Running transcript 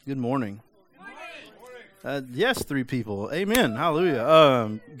Good morning. Yes, three people. Amen.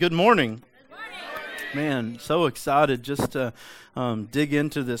 Hallelujah. Good morning. Man, so excited just to dig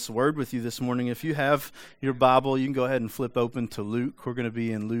into this word with you this morning. If you have your Bible, you can go ahead and flip open to Luke. We're going to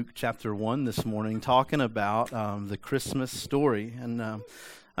be in Luke chapter 1 this morning, talking about the Christmas story. And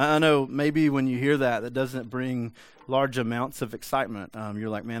I know maybe when you hear that doesn't bring large amounts of excitement. You're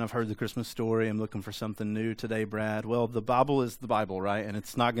like, man, I've heard the Christmas story. I'm looking for something new today, Brad. Well, the Bible is the Bible, right? And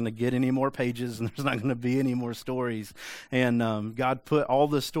it's not going to get any more pages, and there's not going to be any more stories. And God put all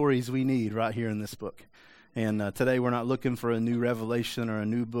the stories we need right here in this book. And today we're not looking for a new revelation or a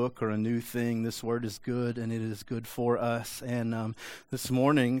new book or a new thing. This word is good, and it is good for us. And this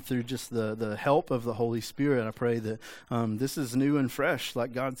morning, through just the help of the Holy Spirit, I pray that this is new and fresh,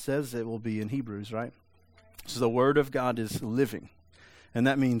 like God says it will be in Hebrews, right? So the Word of God is living. And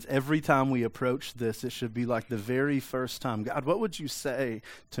that means every time we approach this, it should be like the very first time. God, what would you say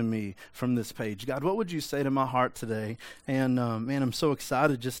to me from this page? God, what would you say to my heart today? And man, I'm so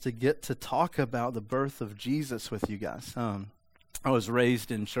excited just to get to talk about the birth of Jesus with you guys. I was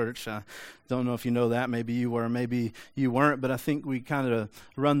raised in church. I don't know if you know that. Maybe you were, maybe you weren't. But I think we kind of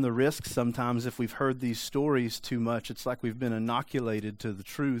run the risk sometimes if we've heard these stories too much. It's like we've been inoculated to the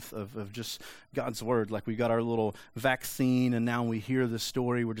truth of just God's word. Like we got our little vaccine, and now we hear the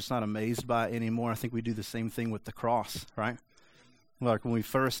story. We're just not amazed by it anymore. I think we do the same thing with the cross, right? Like when we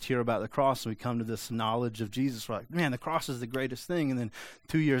first hear about the cross, we come to this knowledge of Jesus. We're like, man, the cross is the greatest thing. And then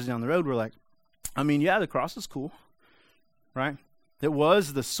 2 years down the road, we're like, I mean, yeah, the cross is cool, right? It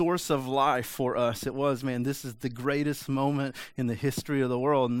was the source of life for us. It was, man, this is the greatest moment in the history of the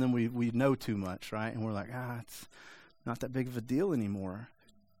world. And then we know too much, right? And we're like, it's not that big of a deal anymore.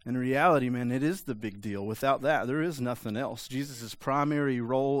 In reality, man, it is the big deal. Without that, there is nothing else. Jesus' primary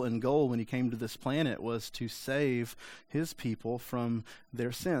role and goal when he came to this planet was to save his people from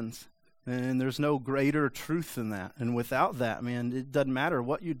their sins. And there's no greater truth than that. And without that, man, it doesn't matter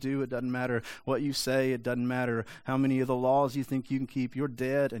what you do. It doesn't matter what you say. It doesn't matter how many of the laws you think you can keep. You're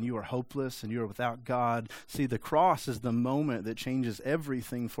dead and you are hopeless and you are without God. See, the cross is the moment that changes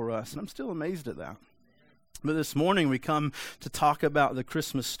everything for us. And I'm still amazed at that. But this morning we come to talk about the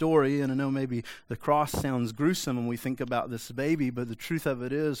Christmas story, and I know maybe the cross sounds gruesome when we think about this baby, but the truth of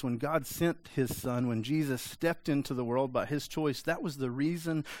it is when God sent his son, when Jesus stepped into the world by his choice, that was the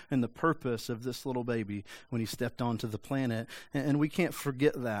reason and the purpose of this little baby when he stepped onto the planet. And we can't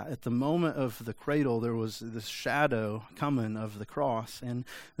forget that. At the moment of the cradle, there was this shadow coming of the cross. And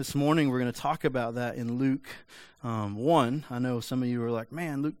this morning we're going to talk about that in Luke 1. I know some of you are like,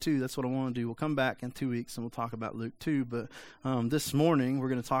 man, Luke 2, that's what I want to do. We'll come back in 2 weeks and we'll talk about Luke 2. But this morning, we're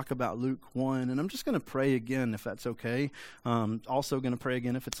going to talk about Luke 1. And I'm just going to pray again, if that's okay. Also going to pray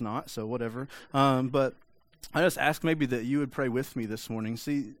again if it's not, so whatever. But I just ask maybe that you would pray with me this morning.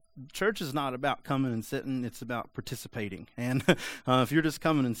 See, church is not about coming and sitting, it's about participating. And if you're just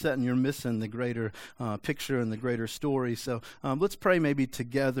coming and sitting, you're missing the greater picture and the greater story. So let's pray maybe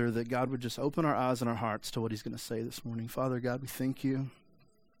together that God would just open our eyes and our hearts to what he's going to say this morning. Father God, we thank you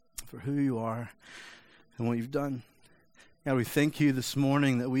for who you are and what you've done. God, we thank you this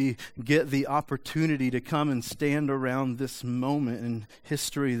morning that we get the opportunity to come and stand around this moment in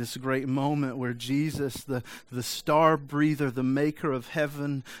history, this great moment where Jesus, the star breather, the maker of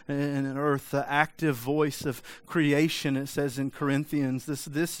heaven and earth, the active voice of creation, it says in Corinthians,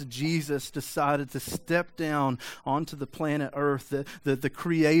 this Jesus decided to step down onto the planet Earth, the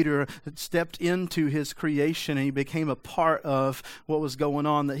creator stepped into his creation and he became a part of what was going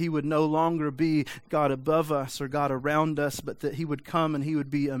on, that he would no longer be God above us or God around us, but that he would come and he would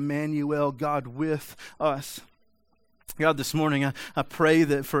be Emmanuel, God with us. God, this morning I pray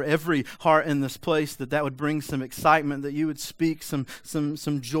that for every heart in this place that would bring some excitement, that you would speak some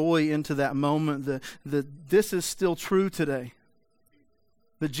joy into that moment, that this is still true today.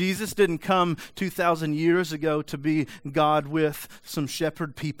 That Jesus didn't come 2,000 years ago to be God with some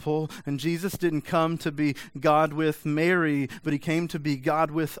shepherd people. And Jesus didn't come to be God with Mary, but he came to be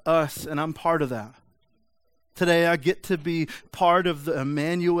God with us, and I'm part of that. Today I get to be part of the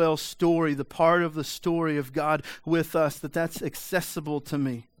Emmanuel story, the part of the story of God with us, that's accessible to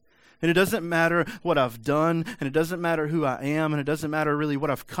me. And it doesn't matter what I've done, and it doesn't matter who I am, and it doesn't matter really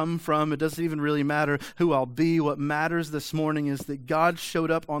what I've come from. It doesn't even really matter who I'll be. What matters this morning is that God showed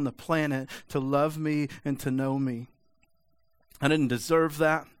up on the planet to love me and to know me. I didn't deserve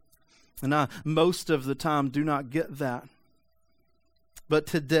that, and I most of the time do not get that. But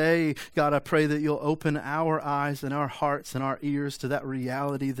today, God, I pray that you'll open our eyes and our hearts and our ears to that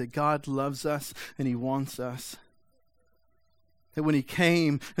reality that God loves us and he wants us. That when he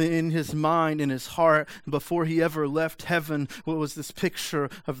came, in his mind, in his heart, before he ever left heaven, what was this picture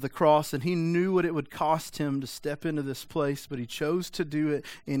of the cross? And he knew what it would cost him to step into this place, but he chose to do it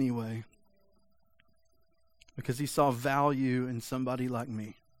anyway. Because he saw value in somebody like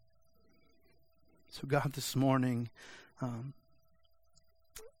me. So God, this morning,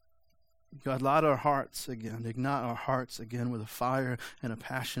 God, light our hearts again, ignite our hearts again with a fire and a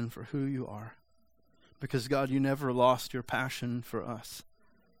passion for who you are. Because, God, you never lost your passion for us.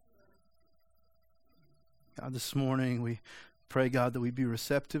 God, this morning we pray, God, that we be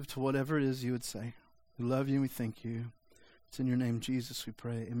receptive to whatever it is you would say. We love you and we thank you. It's in your name, Jesus, we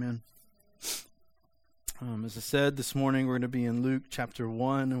pray. Amen. As I said, this morning we're going to be in Luke chapter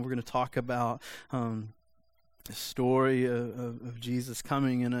 1, and we're going to talk about the story of Jesus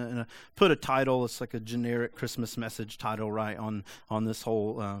coming and put a title. It's like a generic Christmas message title, right, on this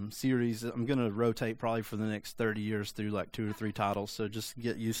whole series. I'm going to rotate probably for the next 30 years through like 2 or 3 titles, so just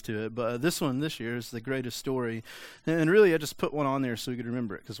get used to it. But this one this year is The Greatest Story. And really, I just put one on there so we could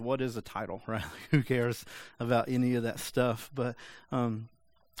remember it, because what is a title, right? Who cares about any of that stuff? But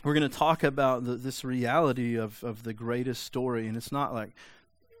we're going to talk about this reality of the greatest story, and it's not like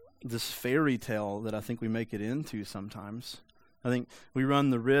this fairy tale that I think we make it into sometimes. I think we run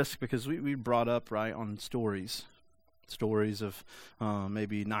the risk because we brought up, right, on stories of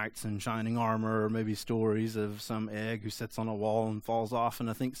maybe knights in shining armor, or maybe stories of some egg who sits on a wall and falls off. And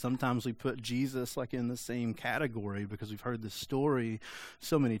I think sometimes we put Jesus like in the same category because we've heard this story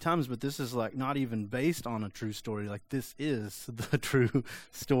so many times, but this is like not even based on a true story. Like, this is the true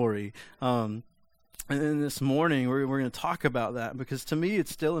story. And then this morning, we're going to talk about that, because to me,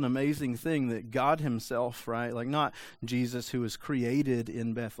 it's still an amazing thing that God himself, right, like not Jesus who was created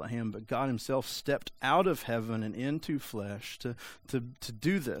in Bethlehem, but God himself stepped out of heaven and into flesh to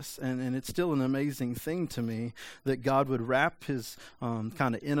do this. And it's still an amazing thing to me that God would wrap his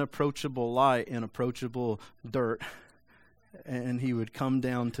kind of inapproachable light in approachable dirt, and he would come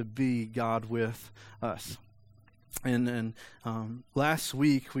down to be God with us. And last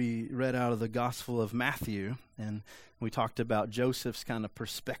week we read out of the Gospel of Matthew, and we talked about Joseph's kind of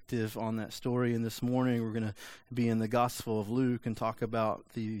perspective on that story. And this morning we're going to be in the Gospel of Luke and talk about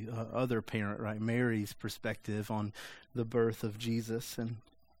the other parent, right, Mary's perspective on the birth of Jesus. And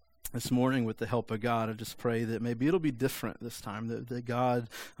this morning, with the help of God, I just pray that maybe it'll be different this time. That God,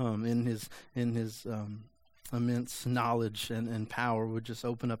 in His immense knowledge and power, would just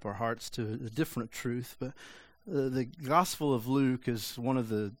open up our hearts to a different truth. But the Gospel of Luke is one of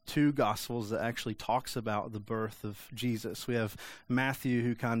the 2 Gospels that actually talks about the birth of Jesus. We have Matthew,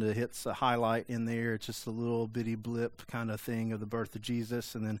 who kind of hits a highlight in there. It's just a little bitty blip kind of thing of the birth of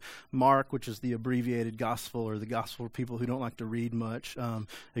Jesus. And then Mark, which is the abbreviated Gospel, or the Gospel for people who don't like to read much,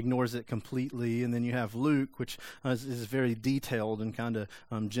 ignores it completely. And then you have Luke, which is very detailed and kind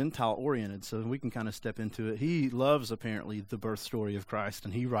of Gentile-oriented. So we can kind of step into it. He loves, apparently, the birth story of Christ,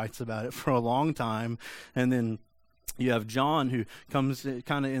 and he writes about it for a long time. And then you have John, who comes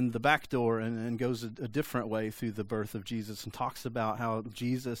kind of in the back door and goes a different way through the birth of Jesus, and talks about how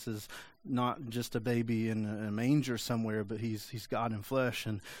Jesus is not just a baby in a manger somewhere, but he's God in flesh,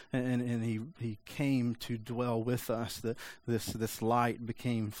 and he came to dwell with us. That this light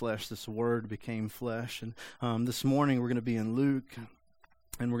became flesh, this word became flesh. And this morning we're going to be in Luke,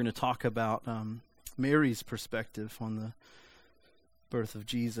 and we're going to talk about Mary's perspective on the birth of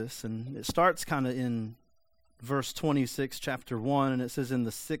Jesus. And it starts kind of in verse 26, chapter 1, and it says in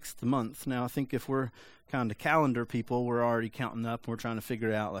the 6th month. Now, I think if we're kind of calendar people, we're already counting up, and we're trying to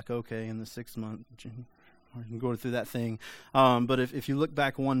figure out, like, okay, in the 6th month, or you can go through that thing. But if you look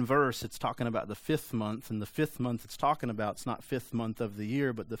back one verse, it's talking about the 5th month, and the 5th month it's talking about, it's not 5th month of the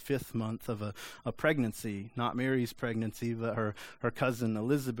year, but the 5th month of a pregnancy. Not Mary's pregnancy, but her cousin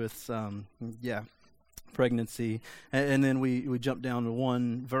Elizabeth's, pregnancy. And then we jump down to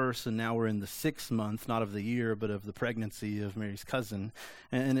one verse, and now we're in the 6th month, not of the year, but of the pregnancy of Mary's cousin.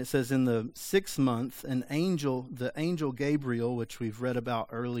 And it says, in the 6th month, the angel Gabriel, which we've read about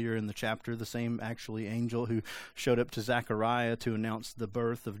earlier in the chapter, the same actually angel who showed up to Zechariah to announce the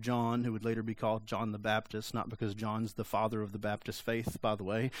birth of John, who would later be called John the Baptist, not because John's the father of the Baptist faith, by the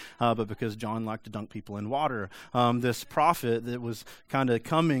way, but because John liked to dunk people in water. This prophet that was kind of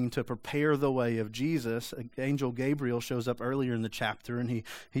coming to prepare the way of Jesus, Angel Gabriel shows up earlier in the chapter, and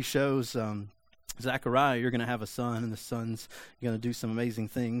he shows Zechariah, you're going to have a son, and the son's going to do some amazing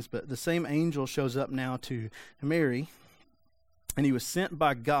things. But the same angel shows up now to Mary, and he was sent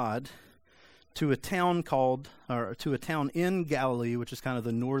by God to a town in Galilee, which is kind of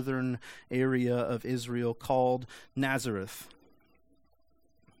the northern area of Israel, called Nazareth.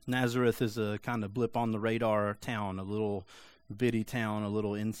 Nazareth is a kind of blip on the radar town, a little bitty town, a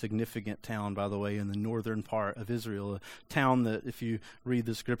little insignificant town, by the way, in the northern part of Israel, a town that if you read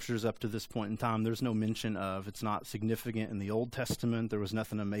the scriptures up to this point in time, there's no mention of. It's not significant in the Old Testament. There was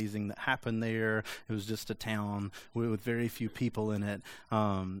nothing amazing that happened there. It was just a town with very few people in it.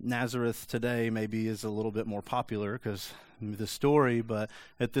 Nazareth today maybe is a little bit more popular because the story, but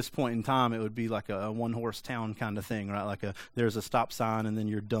at this point in time, it would be like a one-horse town kind of thing, right? Like there's a stop sign and then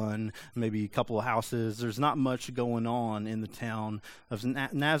you're done, maybe a couple of houses. There's not much going on in the town of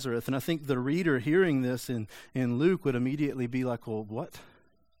Nazareth. And I think the reader hearing this in Luke would immediately be like, well, what?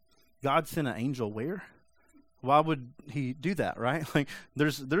 God sent an angel where? Why would he do that, right? Like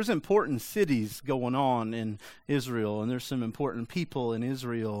there's important cities going on in Israel, and there's some important people in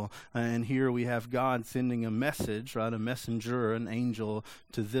Israel, and here we have God sending a message, right? A messenger, an angel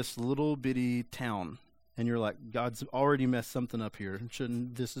to this little bitty town. And you're like, God's already messed something up here.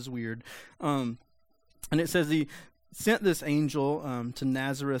 This is weird. And it says he sent this angel to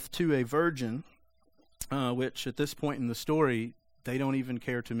Nazareth to a virgin, which at this point in the story, they don't even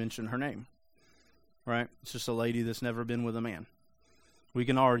care to mention her name. Right? It's just a lady that's never been with a man. We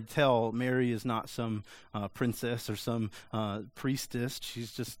can already tell Mary is not some princess or some priestess.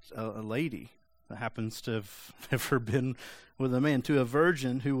 She's just a lady that happens to have never been with a man, to a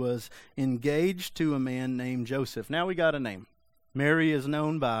virgin who was engaged to a man named Joseph. Now we got a name. Mary is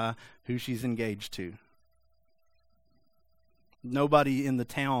known by who she's engaged to. Nobody in the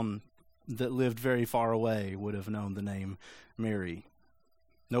town that lived very far away would have known the name Mary.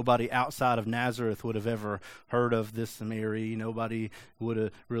 Nobody outside of Nazareth would have ever heard of this Mary. Nobody would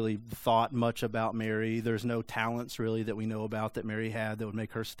have really thought much about Mary. There's no talents really that we know about that Mary had that would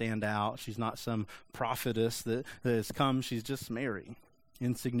make her stand out. She's not some prophetess that has come. She's just Mary,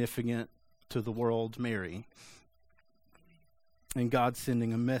 insignificant to the world Mary. And God's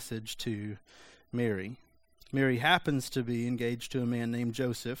sending a message to Mary. Mary happens to be engaged to a man named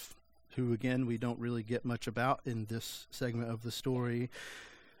Joseph, who again we don't really get much about in this segment of the story,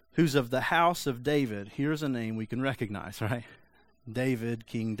 who's of the house of David. Here's a name we can recognize, right? David,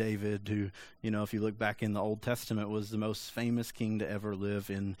 King David, who, if you look back in the Old Testament, was the most famous king to ever live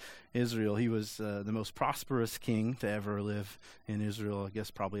in Israel. He was the most prosperous king to ever live in Israel, I guess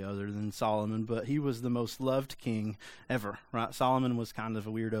probably other than Solomon, but he was the most loved king ever, right? Solomon was kind of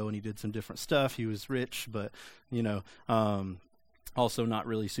a weirdo and he did some different stuff. He was rich, but, also not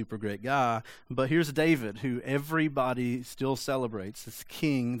really super great guy. But here's David, who everybody still celebrates, this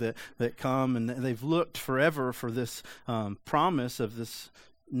king that come, and they've looked forever for this promise of this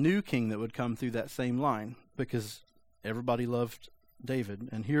new king that would come through that same line, because everybody loved David.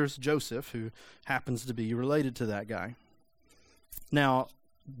 And here's Joseph, who happens to be related to that guy. Now,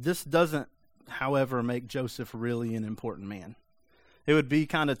 this doesn't, however, make Joseph really an important man. It would be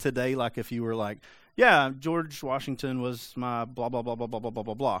kind of today like if you were like, yeah, George Washington was my blah, blah, blah, blah, blah, blah, blah,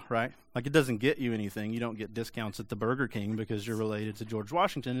 blah, blah, right? Like it doesn't get you anything. You don't get discounts at the Burger King because you're related to George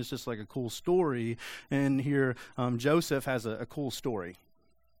Washington. It's just like a cool story. And here Joseph has a cool story,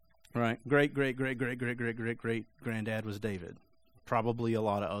 right? Great granddad was David. Probably a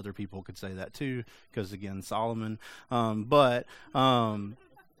lot of other people could say that too, because again, Solomon. But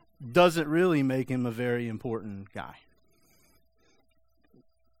doesn't really make him a very important guy.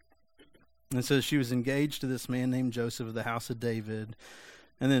 And so she was engaged to this man named Joseph of the house of David.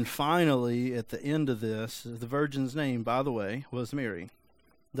 And then finally, at the end of this, the virgin's name, by the way, was Mary.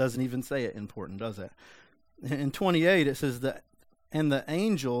 Doesn't even say it important, does it? In 28, it says that, and the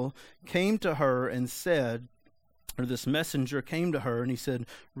angel came to her and said, or this messenger came to her and he said,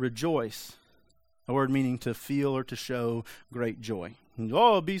 rejoice. A word meaning to feel or to show great joy. And,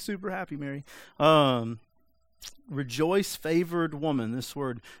 oh, be super happy, Mary. Rejoice, favored woman. This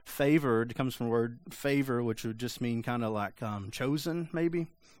word favored comes from the word favor, which would just mean kind of like chosen, maybe.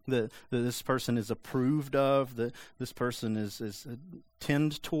 That this person is approved of, that this person is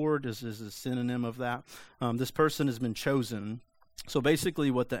tend toward, is a synonym of that. This person has been chosen. So basically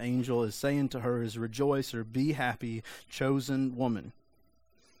what the angel is saying to her is rejoice or be happy, chosen woman.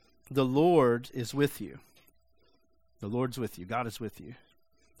 The Lord is with you. The Lord's with you. God is with you.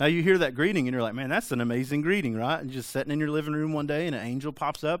 Now you hear that greeting and you're like, man, that's an amazing greeting, right? And just sitting in your living room one day and an angel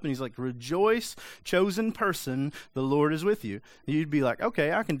pops up and he's like, rejoice, chosen person, the Lord is with you. You'd be like,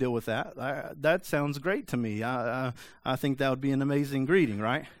 okay, I can deal with that. That sounds great to me. I think that would be an amazing greeting,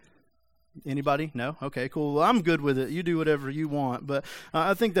 right? Anybody? No? Okay, cool. Well, I'm good with it. You do whatever you want. But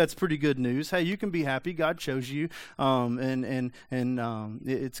I think that's pretty good news. Hey, you can be happy. God chose you. And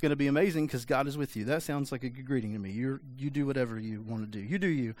it's going to be amazing because God is with you. That sounds like a good greeting to me. You do whatever you want to do. You do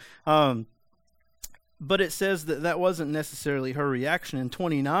you. But it says that wasn't necessarily her reaction. In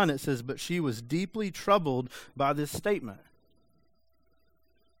 29, it says, but she was deeply troubled by this statement.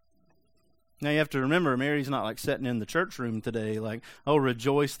 Now you have to remember, Mary's not like sitting in the church room today like, oh,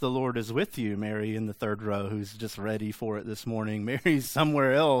 rejoice, the Lord is with you, Mary in the third row who's just ready for it this morning. Mary's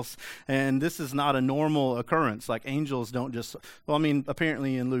somewhere else, and this is not a normal occurrence. Like angels don't just, well, I mean,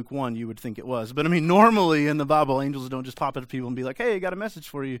 apparently in Luke 1 you would think it was, but I mean, normally in the Bible, angels don't just pop up to people and be like, hey, I got a message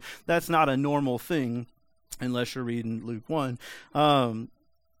for you. That's not a normal thing unless you're reading Luke 1.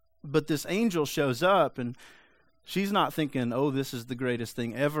 But this angel shows up, and she's not thinking, oh, this is the greatest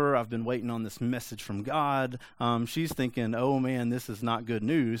thing ever. I've been waiting on this message from God. She's thinking, oh, man, this is not good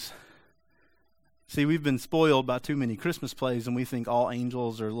news. See, we've been spoiled by too many Christmas plays, and we think all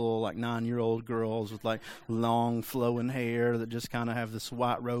angels are little, like, 9-year-old girls with, like, long, flowing hair that just kind of have this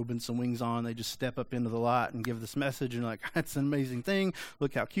white robe and some wings on. They just step up into the light and give this message, and you're like, that's an amazing thing.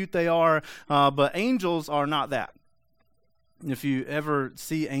 Look how cute they are. But angels are not that. If you ever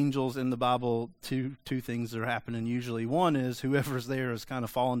see angels in the Bible, two things are happening usually. One is whoever's there is kind of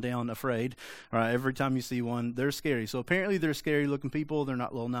falling down afraid. Right? Every time you see one, they're scary. So apparently they're scary-looking people. They're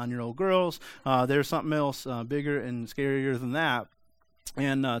not little 9-year-old girls. There's something else bigger and scarier than that.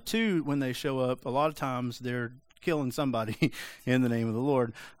 And two, when they show up, a lot of times they're killing somebody in the name of the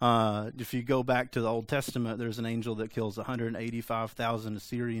Lord. If you go back to the Old Testament, there's an angel that kills 185,000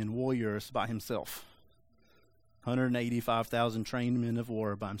 Assyrian warriors by himself. 185,000 trained men of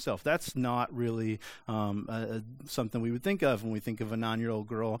war by himself. That's not really something we would think of when we think of a 9-year-old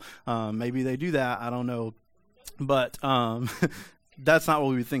girl. Maybe they do that. I don't know. But that's not what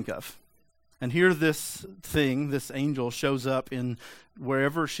we would think of. And here this angel shows up in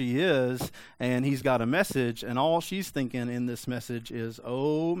wherever she is, and he's got a message, and all she's thinking in this message is,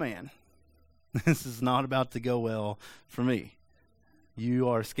 oh, man, this is not about to go well for me. You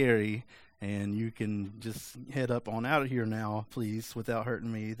are scary. And you can just head up on out of here now, please, without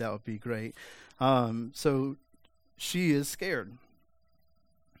hurting me. That would be great. So she is scared,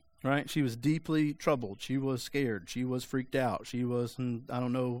 right? She was deeply troubled. She was scared. She was freaked out. She was, I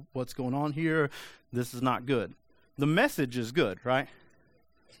don't know what's going on here. This is not good. The message is good, right?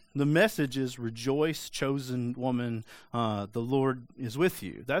 The message is, rejoice, chosen woman. The Lord is with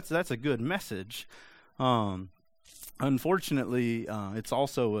you. That's a good message. Unfortunately, it's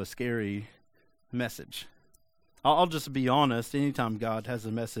also a scary message. I'll just be honest. Anytime God has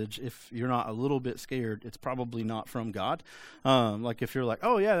a message, if you're not a little bit scared, it's probably not from God. Like if you're like,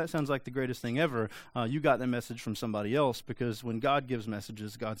 oh yeah, that sounds like the greatest thing ever, you got that message from somebody else, because when God gives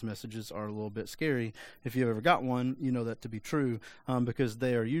messages, God's messages are a little bit scary. If you've ever got one, you know that to be true, because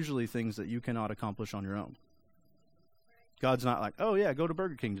they are usually things that you cannot accomplish on your own. God's not like, oh, yeah, go to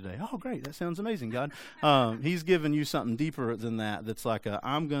Burger King today. Oh, great. That sounds amazing, God. He's giving you something deeper than that. That's like,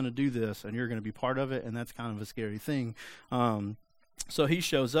 I'm going to do this, and you're going to be part of it, and that's kind of a scary thing. So he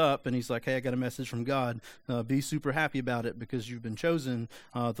shows up, and he's like, hey, I got a message from God. Be super happy about it because you've been chosen.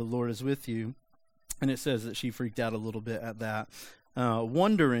 The Lord is with you. And it says that she freaked out a little bit at that,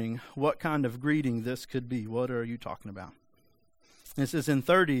 wondering what kind of greeting this could be. What are you talking about? It says in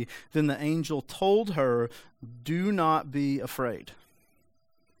 30, then the angel told her, do not be afraid.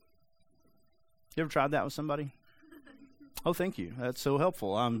 You ever tried that with somebody? Oh, thank you. That's so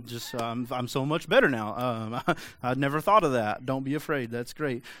helpful. I'm so much better now. I'd never thought of that. Don't be afraid. That's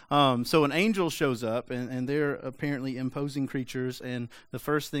great. So an angel shows up, and they're apparently imposing creatures. And the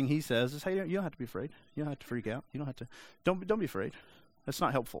first thing he says is, hey, you don't have to be afraid. You don't have to freak out. You don't have to. Don't be afraid. That's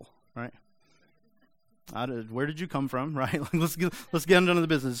not helpful, right? Where did you come from, right? Like, let's get into the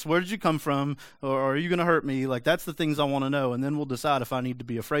business. Where did you come from, or are you going to hurt me? Like, that's the things I want to know, and then we'll decide if I need to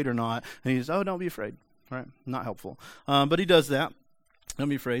be afraid or not. And he says, oh, don't be afraid, right? Not helpful. But he does that. Don't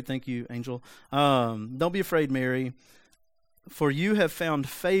be afraid. Thank you, angel. Don't be afraid, Mary, for you have found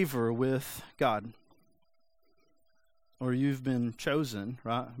favor with God. Or you've been chosen,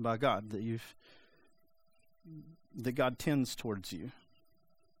 right, by God, that God tends towards you.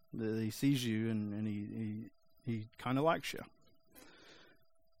 That he sees you and he kind of likes you.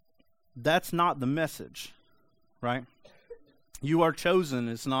 That's not the message, right? You are chosen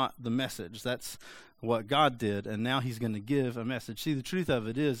is not the message. That's what God did, and now he's going to give a message. See, the truth of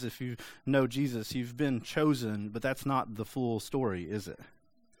it is, if you know Jesus, you've been chosen, but that's not the full story, is it?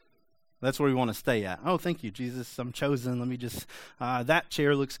 That's where we want to stay at. Oh, thank you, Jesus. I'm chosen. Let me just, that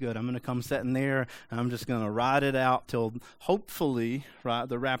chair looks good. I'm going to come sit in there, and I'm just going to ride it out till hopefully, right,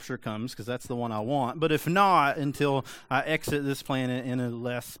 the rapture comes, because that's the one I want. But if not, until I exit this planet in a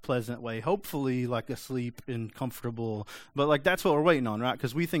less pleasant way. Hopefully, like asleep and comfortable. But like that's what we're waiting on, right?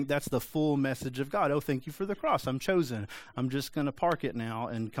 Because we think that's the full message of God. Oh, thank you for the cross. I'm chosen. I'm just going to park it now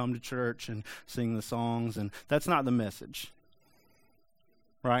and come to church and sing the songs. And that's not the message,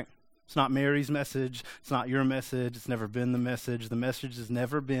 right? It's not Mary's message. It's not your message. It's never been the message. The message has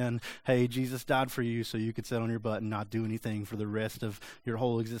never been, hey, Jesus died for you so you could sit on your butt and not do anything for the rest of your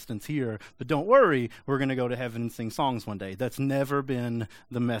whole existence here. But don't worry, we're going to go to heaven and sing songs one day. That's never been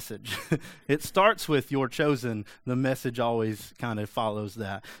the message. It starts with you're chosen. The message always kind of follows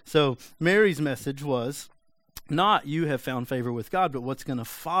that. So Mary's message was, not you have found favor with God, but what's going to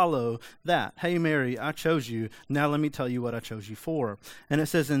follow that. Hey, Mary, I chose you. Now let me tell you what I chose you for. And it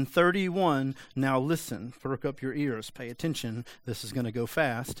says in 31, now listen, perk up your ears, pay attention. This is going to go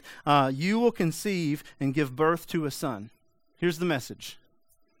fast. You will conceive and give birth to a son. Here's the message.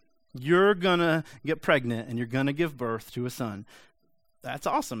 You're going to get pregnant and you're going to give birth to a son. That's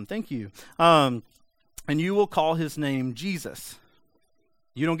awesome. Thank you. And you will call his name Jesus.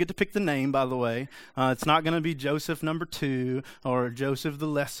 You don't get to pick the name, by the way. It's not going to be Joseph number 2 or Joseph the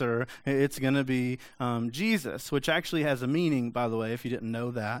Lesser. It's going to be Jesus, which actually has a meaning, by the way, if you didn't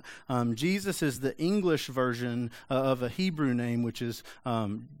know that. Jesus is the English version of a Hebrew name, which is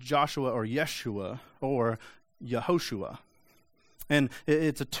Joshua or Yeshua or Yehoshua. And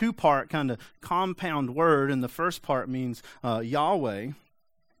it's a two-part kind of compound word, and the first part means Yahweh.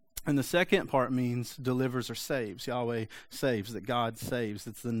 And the second part means delivers or saves. Yahweh saves, that God saves.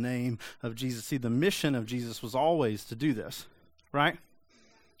 It's the name of Jesus. See, the mission of Jesus was always to do this, right?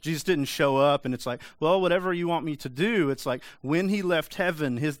 Jesus didn't show up and it's like, well, whatever you want me to do. It's like when he left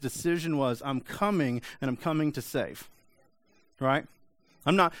heaven, his decision was, I'm coming and I'm coming to save, right?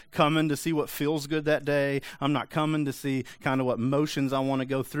 I'm not coming to see what feels good that day. I'm not coming to see kind of what motions I want to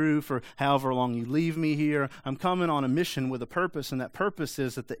go through for however long you leave me here. I'm coming on a mission with a purpose, and that purpose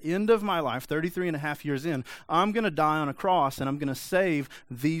is at the end of my life, 33 and a half years in, I'm going to die on a cross, and I'm going to save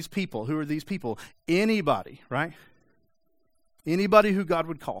these people. Who are these people? Anybody, right? Anybody who God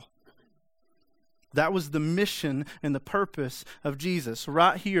would call. That was the mission and the purpose of Jesus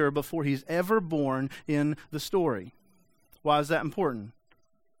right here before he's ever born in the story. Why is that important?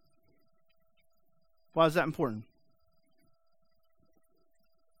 Why is that important?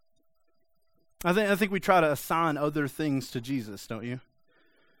 I think we try to assign other things to Jesus, don't you?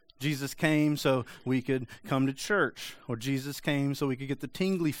 Jesus came so we could come to church. Or Jesus came so we could get the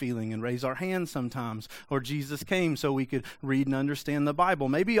tingly feeling and raise our hands sometimes. Or Jesus came so we could read and understand the Bible.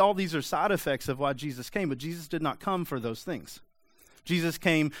 Maybe all these are side effects of why Jesus came, but Jesus did not come for those things. Jesus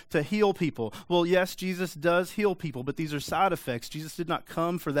came to heal people. Well, yes, Jesus does heal people, but these are side effects. Jesus did not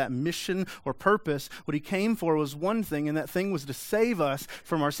come for that mission or purpose. What he came for was one thing, and that thing was to save us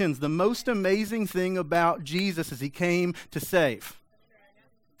from our sins. The most amazing thing about Jesus is he came to save.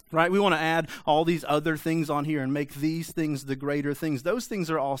 Right? We want to add all these other things on here and make these things the greater things. Those things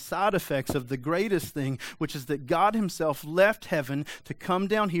are all side effects of the greatest thing, which is that God himself left heaven to come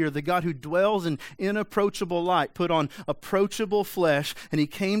down here, the God who dwells in inapproachable light, put on approachable flesh, and he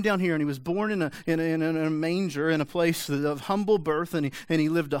came down here and he was born in a manger, in a place of humble birth, and he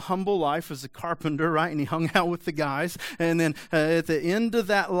lived a humble life as a carpenter, right? And he hung out with the guys. And then at the end of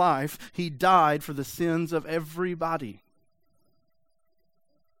that life, he died for the sins of everybody.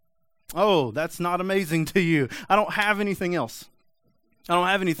 Oh, that's not amazing to you. I don't have anything else.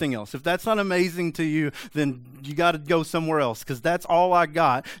 If that's not amazing to you, then you got to go somewhere else, because that's all I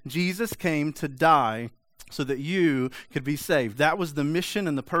got. Jesus came to die so that you could be saved. That was the mission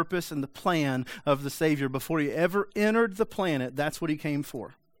and the purpose and the plan of the Savior. Before he ever entered the planet, that's what he came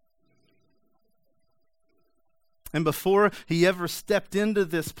for. And before he ever stepped into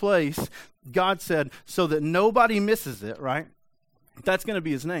this place, God said, so that nobody misses it, right? That's going to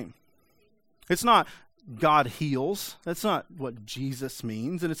be his name. It's not God heals. That's not what Jesus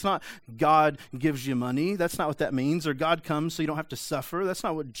means. And it's not God gives you money. That's not what that means. Or God comes so you don't have to suffer. That's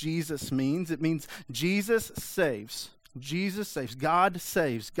not what Jesus means. It means Jesus saves. Jesus saves. God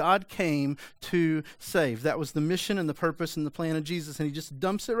saves. God came to save. That was the mission and the purpose and the plan of Jesus. And he just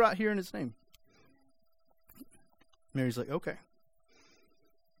dumps it right here in his name. Mary's like, okay.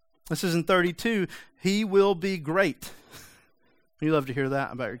 This is in 32. He will be great. You love to hear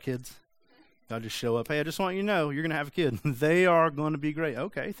that about your kids. I'll just show up. Hey, I just want you to know you're going to have a kid. They are going to be great.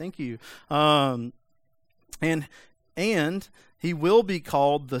 Okay, thank you. And he will be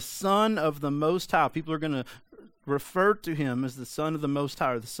called the Son of the Most High. People are going to refer to him as the Son of the Most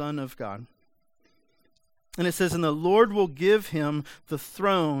High, or the Son of God. And it says, and the Lord will give him the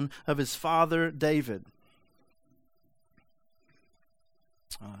throne of his father David.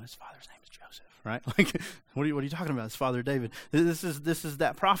 His father's name is Joseph, right? Like, what are you talking about? His father David. This is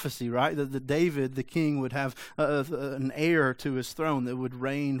that prophecy, right? That David, the king, would have an heir to his throne that would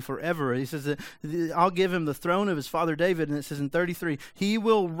reign forever. He says that I'll give him the throne of his father David, and it says in 33, he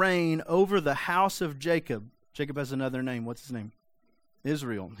will reign over the house of Jacob. Jacob has another name. What's his name?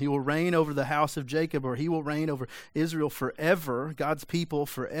 Israel. He will reign over the house of Jacob, or he will reign over Israel forever, God's people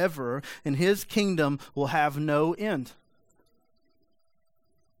forever, and his kingdom will have no end.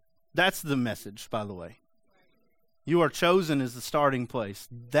 That's the message, by the way. You are chosen as the starting place.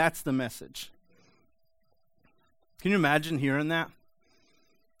 That's the message. Can you imagine hearing that?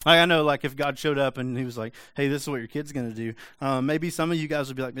 I know, like, if God showed up and he was like, hey, this is what your kid's going to do, maybe some of you guys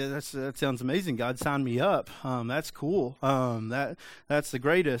would be like, man, that sounds amazing. God signed me up. That's cool. That's the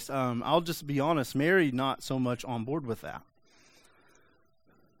greatest. I'll just be honest, Mary, not so much on board with that.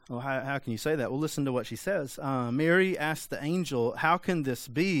 Well, how can you say that? Well, listen to what she says. Mary asked the angel, how can this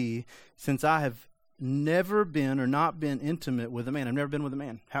be since I have never been or not been intimate with a man? I've never been with a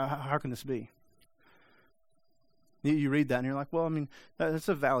man. How can this be? You read that and you're like, well, I mean, that's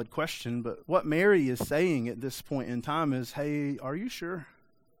a valid question, but what Mary is saying at this point in time is, hey, are you sure?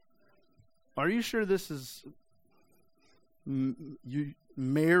 Are you sure this is you,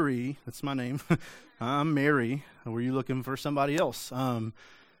 Mary? That's my name. I'm Mary. Or were you looking for somebody else?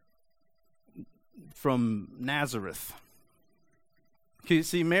 From Nazareth.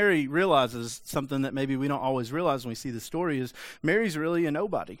 See, Mary realizes something that maybe we don't always realize when we see the story is Mary's really a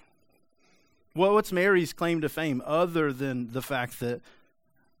nobody. Well, what's Mary's claim to fame other than the fact that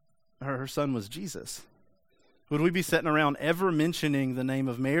her son was Jesus? Would we be sitting around ever mentioning the name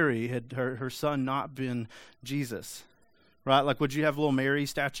of Mary had her son not been Jesus? Right? Like, would you have little Mary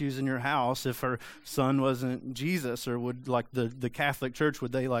statues in your house if her son wasn't Jesus? Or would, like, the Catholic Church,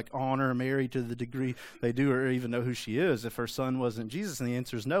 would they, like, honor Mary to the degree they do, or even know who she is if her son wasn't Jesus? And the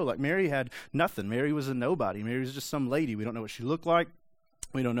answer is no. Like, Mary had nothing. Mary was a nobody. Mary was just some lady. We don't know what she looked like.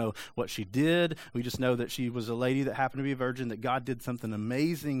 We don't know what she did. We just know that she was a lady that happened to be a virgin, that God did something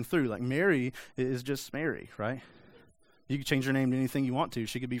amazing through. Like, Mary is just Mary, right? You can change her name to anything you want to.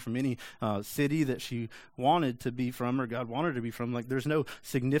 She could be from any city that she wanted to be from, or God wanted her to be from. Like, there's no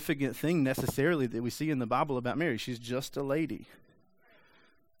significant thing necessarily that we see in the Bible about Mary. She's just a lady.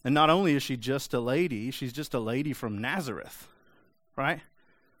 And not only is she just a lady, she's just a lady from Nazareth, right?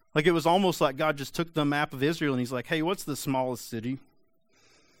 Like, it was almost like God just took the map of Israel and he's like, hey, what's the smallest city?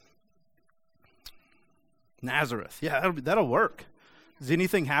 Nazareth. Yeah, that'll work. Does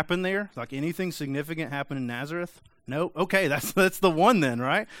anything happen there? Like, anything significant happen in Nazareth? No? Okay, that's the one then,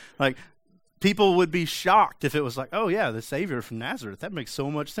 right? Like, people would be shocked if it was like, oh yeah, the Savior from Nazareth. That makes so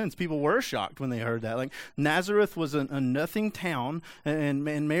much sense. People were shocked when they heard that. Like, Nazareth was a nothing town, and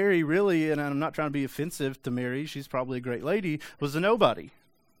Mary really, and I'm not trying to be offensive to Mary, she's probably a great lady, was a nobody.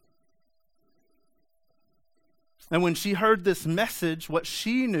 And when she heard this message, what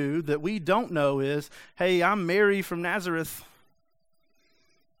she knew that we don't know is, hey, I'm Mary from Nazareth.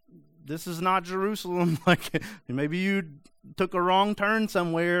 This is not Jerusalem. Like, maybe you took a wrong turn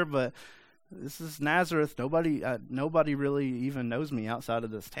somewhere, but this is Nazareth. Nobody really even knows me outside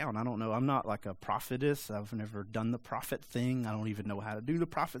of this town. I don't know. I'm not like a prophetess. I've never done the prophet thing. I don't even know how to do the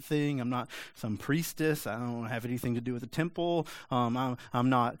prophet thing. I'm not some priestess. I don't have anything to do with the temple. I'm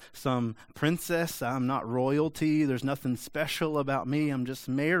not some princess. I'm not royalty. There's nothing special about me. I'm just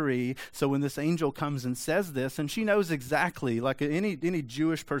Mary. So when this angel comes and says this, and she knows exactly, like any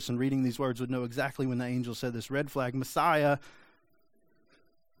Jewish person reading these words would know exactly when the angel said this, red flag, Messiah.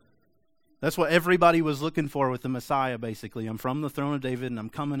 That's what everybody was looking for with the Messiah, basically. I'm from the throne of David, and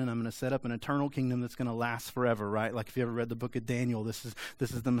I'm coming, and I'm going to set up an eternal kingdom that's going to last forever, right? Like, if you ever read the book of Daniel, this is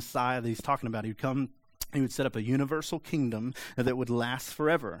the Messiah that he's talking about. He would set up a universal kingdom that would last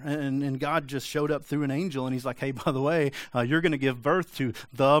forever. And God just showed up through an angel, and he's like, hey, by the way, you're going to give birth to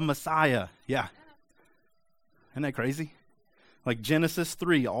the Messiah. Yeah. Isn't that crazy? Like Genesis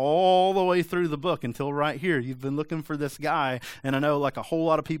 3, all the way through the book until right here, you've been looking for this guy, and I know like a whole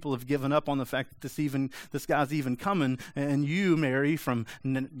lot of people have given up on the fact that this guy's even coming, and you, Mary, from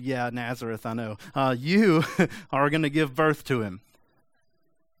Nazareth, I know, you are going to give birth to him.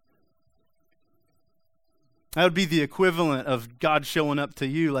 That would be the equivalent of God showing up to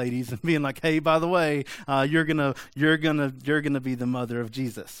you, ladies, and being like, "Hey, by the way, you're gonna be the mother of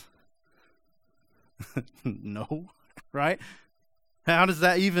Jesus." No, right? How does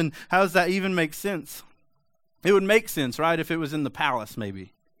that even make sense? It would make sense, right, if it was in the palace,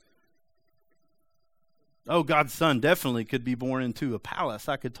 maybe. Oh, God's son definitely could be born into a palace.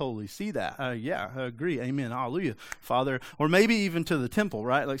 I could totally see that. Yeah, I agree. Amen. Hallelujah, Father. Or maybe even to the temple,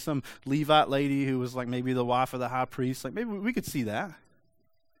 right? Like some Levite lady who was like maybe the wife of the high priest. Like maybe we could see that.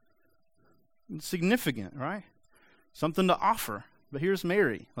 It's significant, right? Something to offer. But here's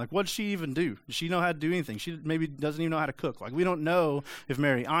Mary. Like, what does she even do? Does she know how to do anything? She maybe doesn't even know how to cook. Like, we don't know if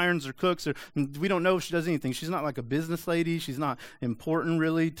Mary irons or cooks, or we don't know if she does anything. She's not like a business lady. She's not important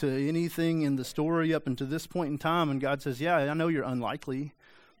really to anything in the story up until this point in time. And God says, yeah, I know you're unlikely.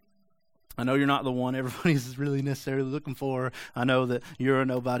 I know you're not the one everybody's really necessarily looking for. I know that you're a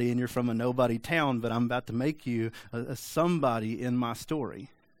nobody and you're from a nobody town, but I'm about to make you a somebody in my story.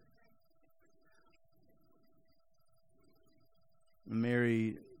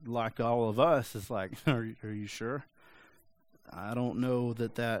 Mary, like all of us, is like, are you sure? I don't know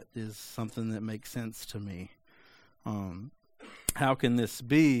that is something that makes sense to me. How can this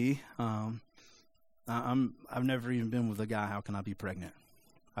be? I've never even been with a guy. How can I be pregnant?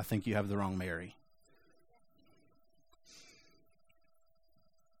 I think you have the wrong Mary.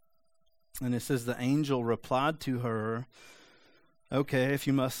 And it says the angel replied to her, okay, if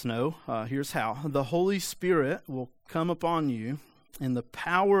you must know, here's how. The Holy Spirit will come upon you, and the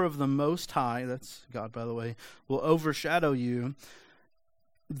power of the Most High, that's God, by the way, will overshadow you.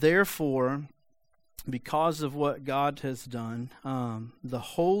 Therefore, because of what God has done, the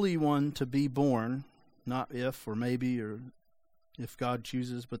Holy One to be born, not if or maybe or if God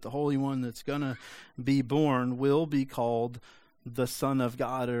chooses, but the Holy One that's going to be born will be called the Son of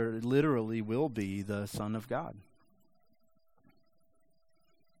God, or literally will be the Son of God.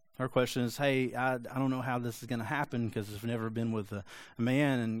 Our question is, hey, I don't know how this is going to happen because I've never been with a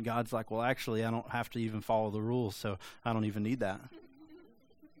man. And God's like, well, actually, I don't have to even follow the rules, so I don't even need that.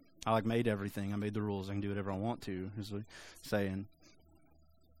 I made everything. I made the rules. I can do whatever I want to, is what he's saying.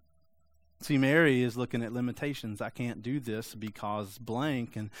 See, Mary is looking at limitations. I can't do this because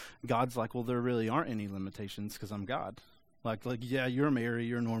blank. And God's like, well, there really aren't any limitations because I'm God. Like, yeah, you're Mary,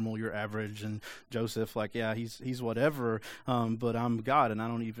 you're normal, you're average, and Joseph, like, yeah, he's whatever, but I'm God, and I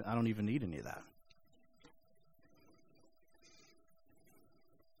don't even need any of that.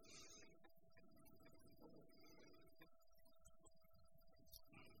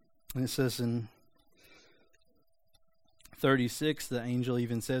 And it says in 36, the angel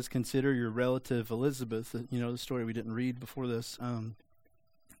even says, consider your relative Elizabeth. You know, the story we didn't read before this.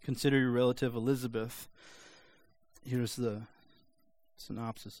 Consider your relative Elizabeth. Here's the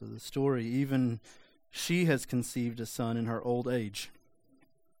synopsis of the story. Even she has conceived a son in her old age.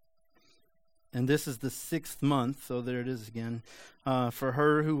 And this is the 6th month, so there it is again, for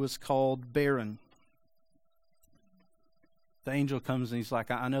her who was called barren. The angel comes and he's like,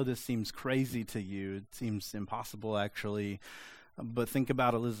 I know this seems crazy to you. It seems impossible, actually. But think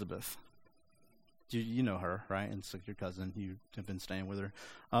about Elizabeth. You know her, right? And it's like your cousin. You have been staying with her.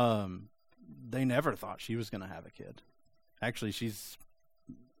 They never thought she was going to have a kid. Actually, she's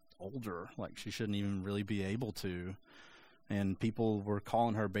older. Like, she shouldn't even really be able to. And people were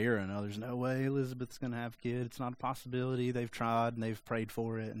calling her barren. Oh, there's no way Elizabeth's going to have a kid. It's not a possibility. They've tried and they've prayed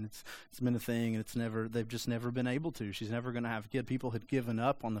for it, and it's been a thing, and they've just never been able to. She's never going to have a kid. People had given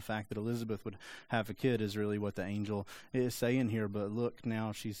up on the fact that Elizabeth would have a kid, is really what the angel is saying here. But look,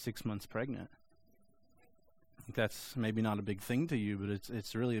 now she's 6 months pregnant. That's maybe not a big thing to you, but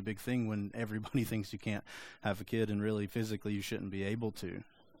it's really a big thing when everybody thinks you can't have a kid, and really physically you shouldn't be able to.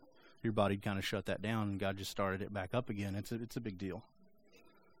 Your body kind of shut that down, and God just started it back up again. It's a big deal.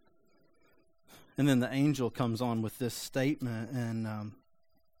 And then the angel comes on with this statement, and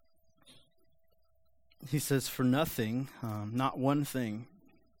he says, for nothing, not one thing,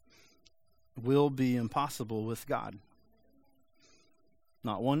 will be impossible with God.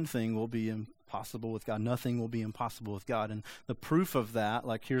 Not one thing will be impossible with God. Nothing will be impossible with God. And the proof of that,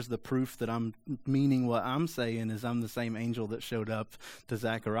 like, here's the proof that I'm meaning what I'm saying, is I'm the same angel that showed up to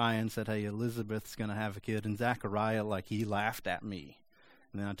Zechariah and said, hey, Elizabeth's going to have a kid. And Zechariah, like, he laughed at me.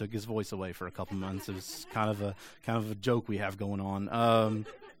 And then I took his voice away for a couple months. It was kind of a joke we have going on.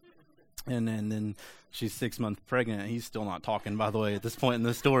 And then she's 6 months pregnant. He's still not talking, by the way, at this point in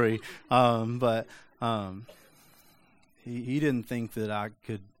the story. But he didn't think that I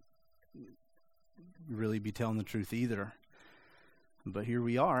could really be telling the truth either. But here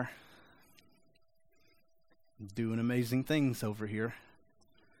we are, doing amazing things over here.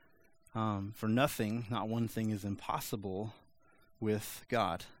 For nothing, not one thing is impossible with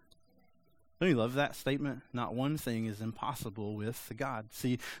God. Don't you love that statement? Not one thing is impossible with God.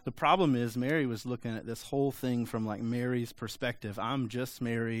 See, the problem is Mary was looking at this whole thing from, like, Mary's perspective. I'm just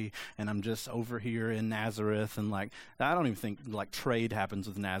Mary, and I'm just over here in Nazareth, and, like, I don't even think, like, trade happens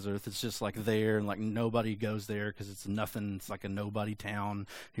with Nazareth. It's just, like, there, and, like, nobody goes there because it's nothing. It's like a nobody town.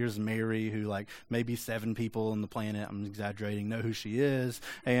 Here's Mary, who, like, maybe 7 people on the planet, I'm exaggerating, know who she is,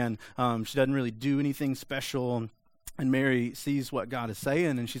 and she doesn't really do anything special. And Mary sees what God is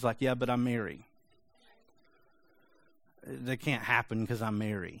saying, and she's like, yeah, but I'm Mary. that can't happen because I'm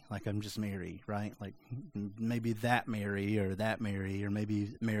Mary. Like, I'm just Mary, right? Like, maybe that Mary or maybe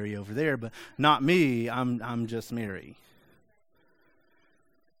Mary over there, but not me. I'm just Mary.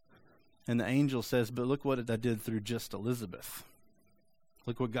 And the angel says, but look what I did through just Elizabeth.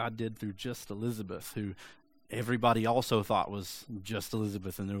 Look what God did through just Elizabeth, who everybody also thought was just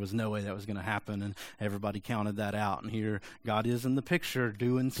Elizabeth, and there was no way that was going to happen, and everybody counted that out. And here God is in the picture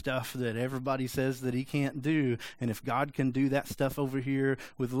doing stuff that everybody says that he can't do. And if God can do that stuff over here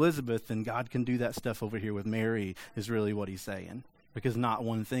with Elizabeth, then God can do that stuff over here with Mary, is really what he's saying. Because not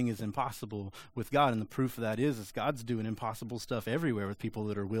one thing is impossible with God, and the proof of that is God's doing impossible stuff everywhere with people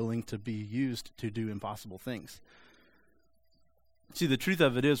that are willing to be used to do impossible things. See, the truth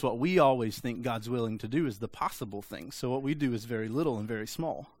of it is what we always think God's willing to do is the possible things. So what we do is very little and very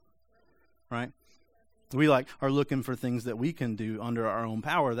small, right? We are looking for things that we can do under our own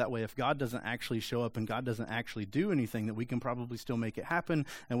power. That way, if God doesn't actually show up and God doesn't actually do anything, that we can probably still make it happen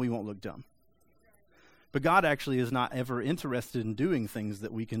and we won't look dumb. But God actually is not ever interested in doing things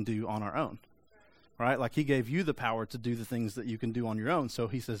that we can do on our own, right? Like he gave you the power to do the things that you can do on your own. So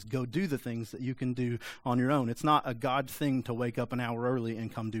he says, go do the things that you can do on your own. It's not a God thing to wake up an hour early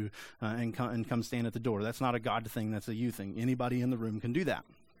and come do and come stand at the door. That's not a God thing. That's a you thing. Anybody in the room can do that.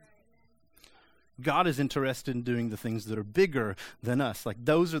 God is interested in doing the things that are bigger than us. Like,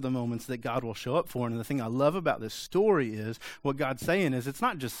 those are the moments that God will show up for. And the thing I love about this story is what God's saying is it's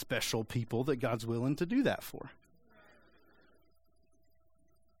not just special people that God's willing to do that for.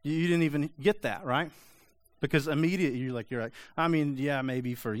 You didn't even get that, right? Because immediately you're like, I mean, yeah,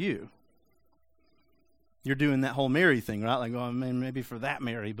 maybe for you. You're doing that whole Mary thing, right? Like, well, I mean, maybe for that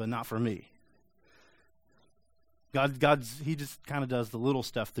Mary, but not for me. He just kind of does the little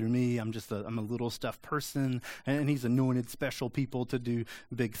stuff through me. I'm a little stuff person, and he's anointed special people to do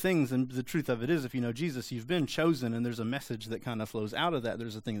big things. And the truth of it is, if you know Jesus, you've been chosen, and there's a message that kind of flows out of that.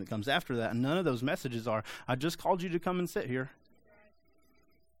 There's a thing that comes after that, and none of those messages are, I just called you to come and sit here.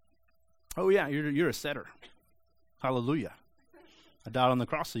 Oh yeah, you're a sitter. Hallelujah. I died on the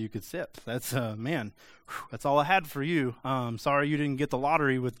cross so you could sit. That's, man, that's all I had for you. Sorry you didn't get the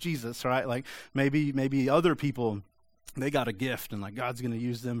lottery with Jesus, right? Like, maybe other people, they got a gift, and like God's going to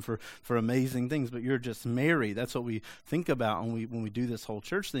use them for amazing things, but you're just Mary. That's what we think about when we do this whole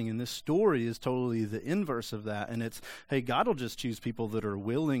church thing. And this story is totally the inverse of that. And it's, hey, God will just choose people that are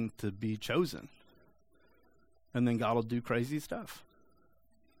willing to be chosen. And then God will do crazy stuff.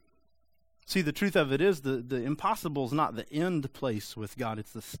 See, the truth of it is the impossible is not the end place with God.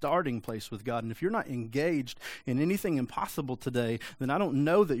 It's the starting place with God. And if you're not engaged in anything impossible today, then I don't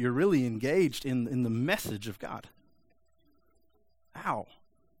know that you're really engaged in the message of God. Ow.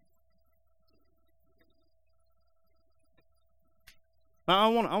 I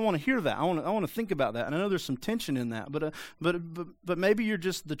want to hear that. I want to think about that. And I know there's some tension in that, but maybe you're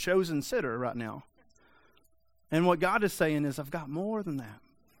just the chosen sitter right now. And what God is saying is, I've got more than that.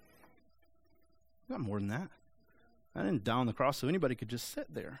 I've got more than that. I didn't die on the cross so anybody could just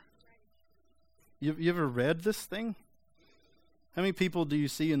sit there. You ever read this thing? How many people do you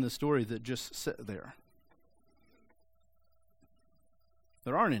see in the story that just sit there?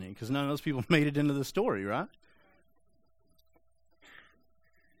 There aren't any, because none of those people made it into the story, right?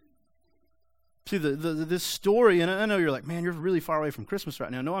 See, this story, and I know you're like, man, you're really far away from Christmas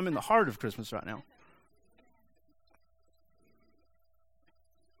right now. No, I'm in the heart of Christmas right now.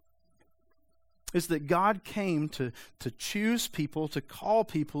 Is that God came to choose people, to call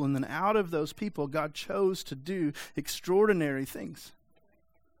people, and then out of those people, God chose to do extraordinary things.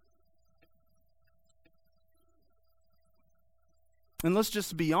 And let's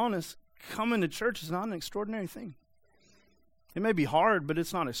just be honest, coming to church is not an extraordinary thing. It may be hard, but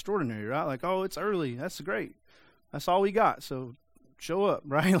it's not extraordinary, right? Like, oh, it's early. That's great. That's all we got. So show up,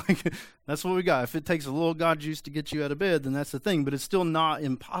 right? Like, that's what we got. If it takes a little God juice to get you out of bed, then that's the thing. But it's still not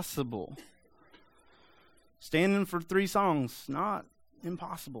impossible. Standing for 3 songs, not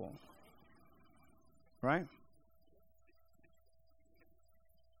impossible. Right?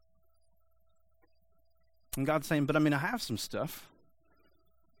 And God's saying, but I mean, I have some stuff.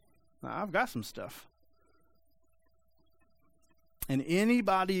 I've got some stuff. And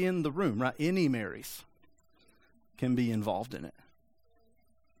anybody in the room, right, any Marys, can be involved in it.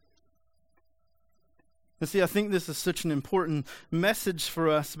 And see, I think this is such an important message for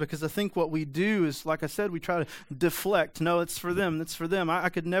us, because I think what we do is, like I said, we try to deflect. No, it's for them. It's for them. I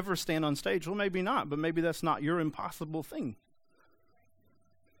could never stand on stage. Well, maybe not, but maybe that's not your impossible thing.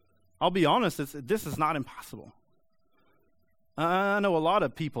 I'll be honest, this is not impossible. I know a lot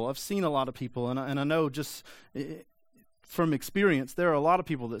of people. I've seen a lot of people, and I know just from experience, there are a lot of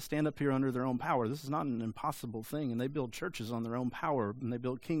people that stand up here under their own power. This is not an impossible thing, and they build churches on their own power, and they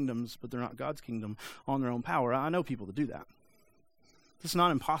build kingdoms, but they're not God's kingdom, on their own power. I know people that do that. It's not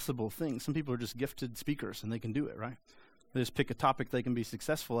an impossible thing. Some people are just gifted speakers, and they can do it, right? They just pick a topic they can be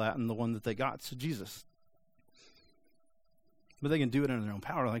successful at, and the one that they got is Jesus. But they can do it in their own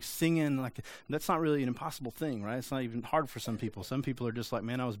power, like singing. Like that's not really an impossible thing, right? It's not even hard for some people. Some people are just like,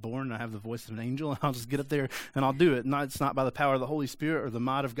 man, I was born and I have the voice of an angel, and I'll just get up there and I'll do it. It's not by the power of the Holy Spirit or the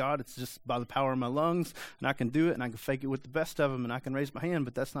might of God. It's just by the power of my lungs, and I can do it, and I can fake it with the best of them, and I can raise my hand.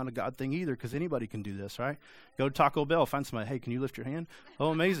 But that's not a God thing either, because anybody can do this, right? Go to Taco Bell, find somebody. Hey, can you lift your hand? Oh,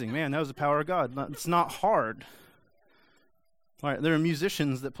 amazing, man! That was the power of God. It's not hard. All right, there are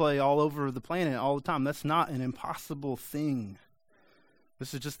musicians that play all over the planet all the time. That's not an impossible thing.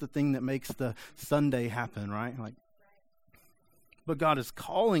 This is just the thing that makes the Sunday happen, right? But God is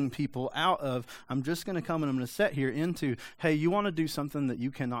calling people out of, I'm just going to come and I'm going to set here into, hey, you want to do something that you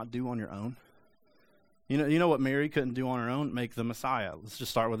cannot do on your own? You know what Mary couldn't do on her own? Make the Messiah. Let's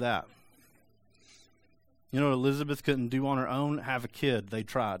just start with that. You know what Elizabeth couldn't do on her own? Have a kid. They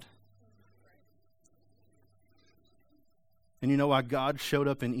tried. And you know why God showed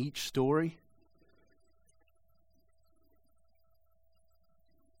up in each story?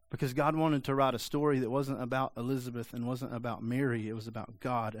 Because God wanted to write a story that wasn't about Elizabeth and wasn't about Mary. It was about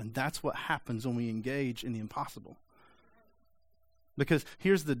God. And that's what happens when we engage in the impossible. Because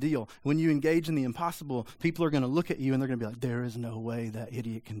here's the deal. When you engage in the impossible, people are going to look at you and they're going to be like, there is no way that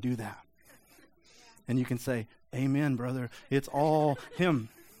idiot can do that. And you can say, amen, brother. It's all him.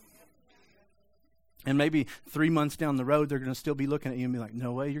 And maybe 3 months down the road, they're going to still be looking at you and be like,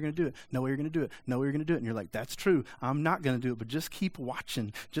 no way you're going to do it. No way you're going to do it. No way you're going to do it. And you're like, that's true. I'm not going to do it. But just keep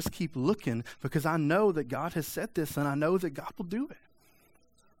watching. Just keep looking, because I know that God has said this, and I know that God will do it.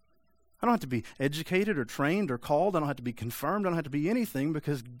 I don't have to be educated or trained or called. I don't have to be confirmed. I don't have to be anything,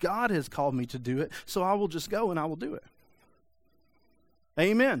 because God has called me to do it. So I will just go and I will do it.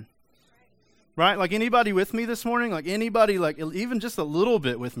 Amen. Right? Like anybody with me this morning? Like anybody, like even just a little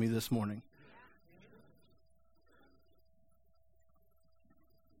bit with me this morning?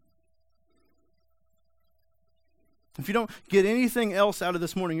 If you don't get anything else out of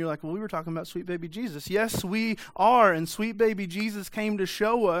this morning, you're like, well, we were talking about sweet baby Jesus. Yes, we are. And sweet baby Jesus came to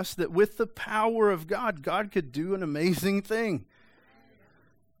show us that with the power of God, God could do an amazing thing.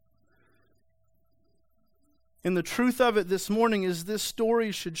 And the truth of it this morning is this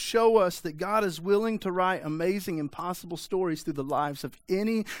story should show us that God is willing to write amazing, impossible stories through the lives of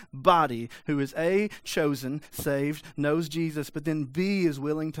anybody who is A, chosen, saved, knows Jesus, but then B, is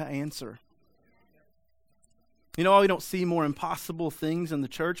willing to answer. You know why we don't see more impossible things in the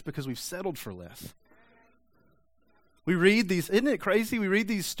church? Because we've settled for less. We read these, isn't it crazy? We read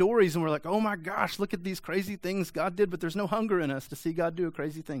these stories and we're like, oh my gosh, look at these crazy things God did, but there's no hunger in us to see God do a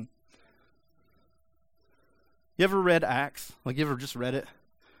crazy thing. You ever read Acts? Like you ever just read it?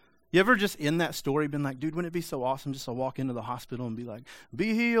 You ever just in that story been like, dude, wouldn't it be so awesome just to walk into the hospital and be like,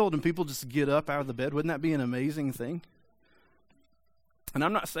 be healed, and people just get up out of the bed? Wouldn't that be an amazing thing? And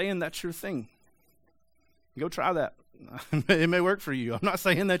I'm not saying that's your thing. Go try that. It may work for you. I'm not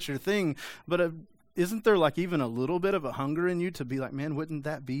saying that's your thing, but isn't there like even a little bit of a hunger in you to be like, man, wouldn't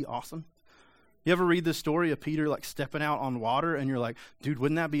that be awesome? You ever read the story of Peter like stepping out on water and you're like, dude,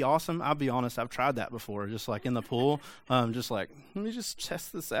 wouldn't that be awesome? I'll be honest, I've tried that before, just like in the pool. Just like, let me just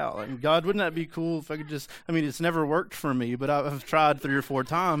test this out. Like, God, wouldn't that be cool if I could just, it's never worked for me, but I've tried 3 or 4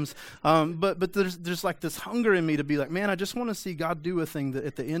 times. But there's like this hunger in me to be like, man, I just want to see God do a thing that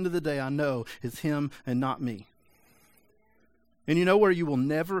at the end of the day I know is him and not me. And you know where you will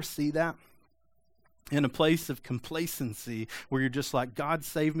never see that? In a place of complacency where you're just like, God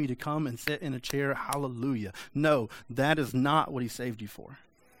saved me to come and sit in a chair, hallelujah. No, that is not what he saved you for.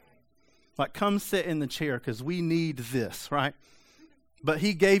 Like, come sit in the chair because we need this, right? But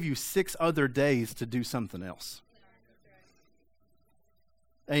he gave you 6 other days to do something else.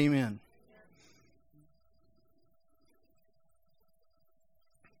 Amen.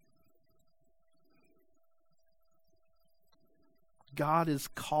 God is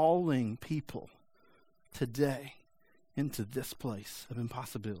calling people today into this place of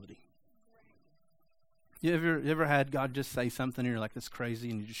impossibility. You ever had God just say something and you're like, that's crazy,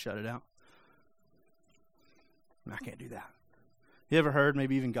 and you just shut it out? I can't do that. You ever heard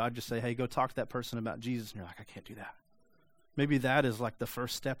maybe even God just say, hey, go talk to that person about Jesus, and you're like, I can't do that. Maybe that is like the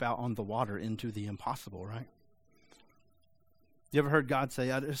first step out on the water into the impossible, right? You ever heard God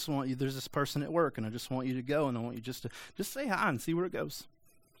say, I just want you, there's this person at work, and I just want you to go, and I want you just to say hi and see where it goes.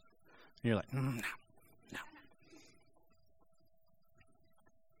 And you're like, no.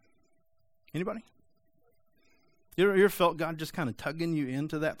 Anybody? You ever felt God just kind of tugging you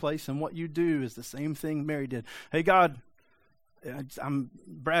into that place? And what you do is the same thing Mary did. Hey, God, I'm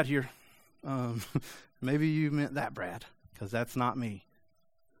Brad here. Maybe you meant that Brad, because that's not me.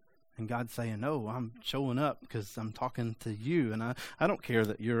 And God's saying, no, I'm showing up because I'm talking to you. And I don't care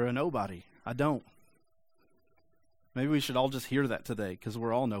that you're a nobody. I don't. Maybe we should all just hear that today, because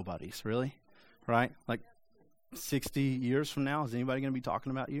we're all nobodies, really. Right? Like 60 years from now, is anybody going to be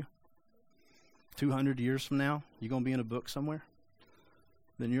talking about you? 200 years from now, you going to be in a book somewhere?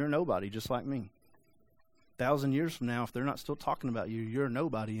 Then you're a nobody, just like me. 1,000 years from now, if they're not still talking about you, you're a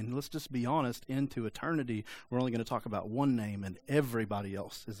nobody. And let's just be honest, into eternity, we're only going to talk about one name, and everybody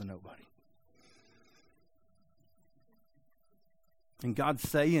else is a nobody. And God's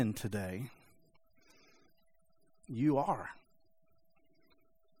saying today, you are.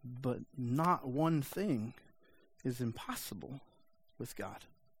 But not one thing is impossible with God.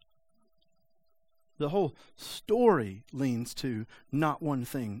 The whole story leans to not one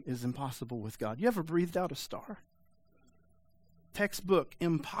thing is impossible with God. You ever breathed out a star? Textbook,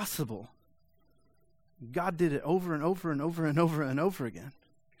 impossible. God did it over and over and over and over and over again.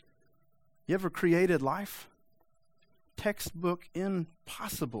 You ever created life? Textbook,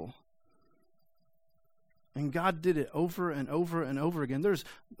 impossible. And God did it over and over and over again. There's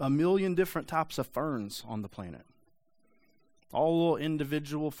a million different types of ferns on the planet. All little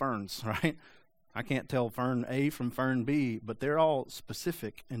individual ferns, right? I can't tell fern A from fern B, but they're all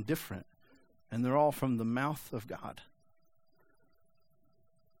specific and different. And they're all from the mouth of God.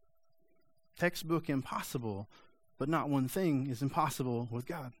 Textbook impossible, but not one thing is impossible with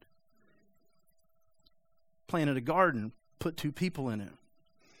God. Planted a garden, put 2 people in it.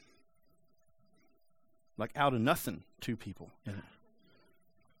 Like out of nothing, 2 people in it.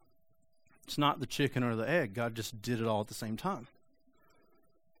 It's not the chicken or the egg. God just did it all at the same time.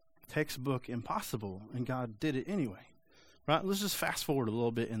 Textbook impossible, and God did it anyway. Right? Let's just fast forward a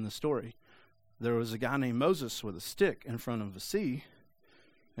little bit in the story. There was a guy named Moses with a stick in front of a sea,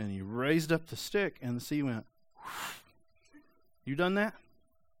 and he raised up the stick, and the sea went, whoosh. You done that?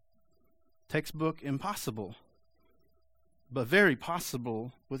 Textbook impossible, but very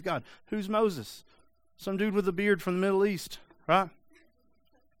possible with God. Who's Moses? Some dude with a beard from the Middle East, right?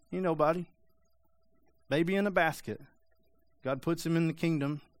 You nobody. Baby in a basket. God puts him in the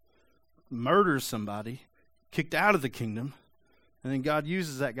kingdom, murders somebody, kicked out of the kingdom, and then God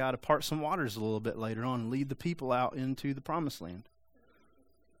uses that guy to part some waters a little bit later on and lead the people out into the promised land.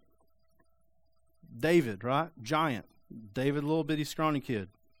 David, right? Giant. David, little bitty scrawny kid.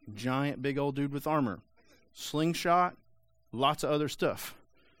 Giant, big old dude with armor. Slingshot, lots of other stuff.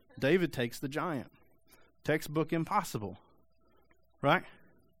 David takes the giant. Textbook impossible, right?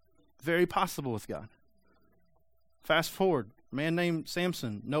 Very possible with God. Fast forward, man named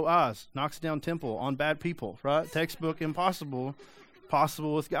Samson, no eyes, knocks down temple on bad people, right? Textbook impossible,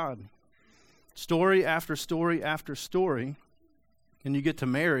 possible with God. Story after story after story, and you get to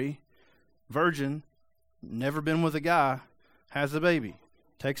Mary, virgin, never been with a guy, has a baby.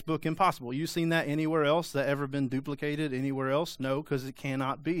 Textbook impossible. You seen that anywhere else? That ever been duplicated anywhere else? No, because it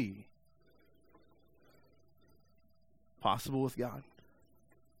cannot be. Possible with God.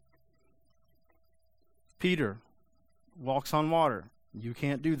 Peter walks on water. You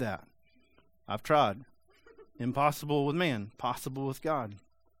can't do that. I've tried. Impossible with man. Possible with God.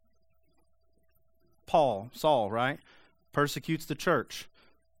 Saul, right? Persecutes the church.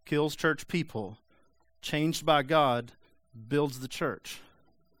 Kills church people. Changed by God. Builds the church.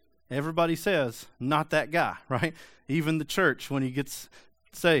 Everybody says, not that guy, right? Even the church, when he gets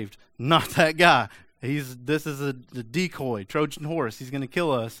saved, not that guy. This is a decoy, Trojan horse. He's going to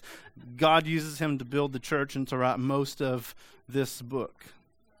kill us. God uses him to build the church and to write most of this book.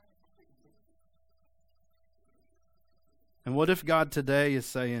 And what if God today is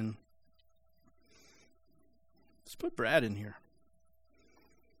saying, let's put Brad in here.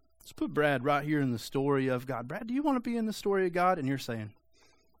 Let's put Brad right here in the story of God. Brad, do you want to be in the story of God? And you're saying,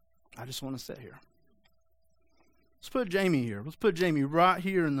 I just want to sit here. Let's put Jamie here. Let's put Jamie right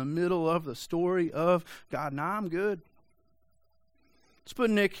here in the middle of the story of God. Nah, I'm good. Let's put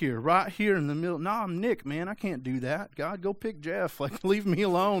Nick here, right here in the middle. Nah, I'm Nick, man. I can't do that. God, go pick Jeff. Like, leave me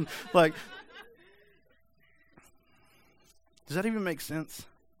alone. Like, does that even make sense?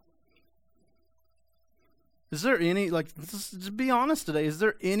 Is there any, just be honest today, is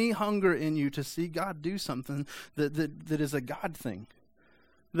there any hunger in you to see God do something that is a God thing?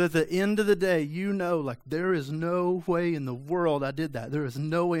 That at the end of the day, you know, there is no way in the world I did that. There is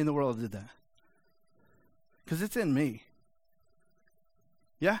no way in the world I did that. Because it's in me.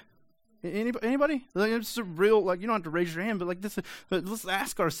 Yeah? Anybody? Like, it's a real, like, you don't have to raise your hand, but like this, let's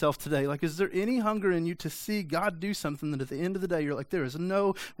ask ourselves today, like, is there any hunger in you to see God do something that at the end of the day, you're like, there is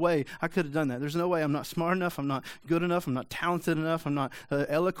no way I could have done that. There's no way. I'm not smart enough. I'm not good enough. I'm not talented enough. I'm not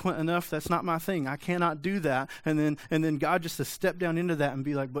eloquent enough. That's not my thing. I cannot do that. And then God just to step down into that and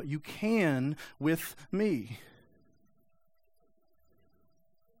be like, but you can with me.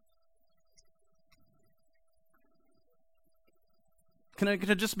 Can I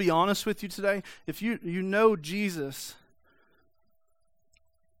just be honest with you today? If you know Jesus,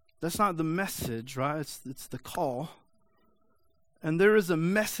 that's not the message, right? It's the call. And there is a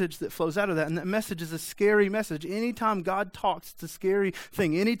message that flows out of that, and that message is a scary message. Anytime God talks, it's a scary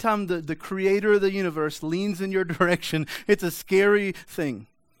thing. Anytime the creator of the universe leans in your direction, it's a scary thing.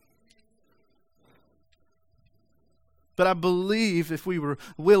 But I believe if we were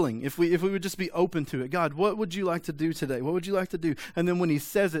willing, if we would just be open to it, God, what would you like to do today? What would you like to do? And then when he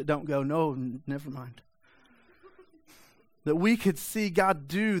says it, don't go, no, never mind. That we could see God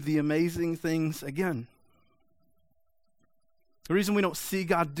do the amazing things again. The reason we don't see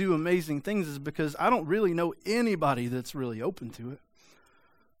God do amazing things is because I don't really know anybody that's really open to it.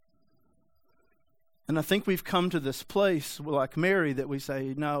 And I think we've come to this place, like Mary, that we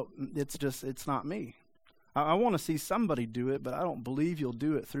say, no, it's not me. I want to see somebody do it, but I don't believe you'll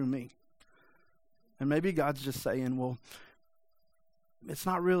do it through me. And maybe God's just saying, well, it's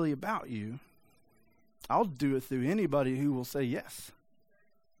not really about you. I'll do it through anybody who will say yes.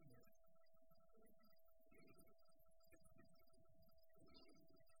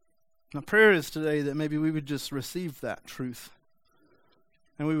 My prayer is today that maybe we would just receive that truth.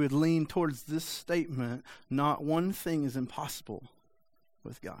 And we would lean towards this statement, not one thing is impossible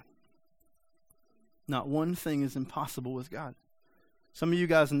with God. Not one thing is impossible with God. Some of you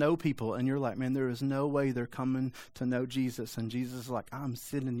guys know people and you're like, man, there is no way they're coming to know Jesus. And Jesus is like, I'm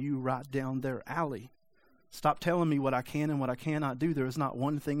sending you right down their alley. Stop telling me what I can and what I cannot do. There is not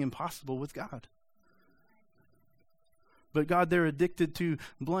one thing impossible with God. But God, they're addicted to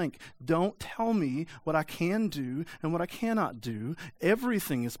blank. Don't tell me what I can do and what I cannot do.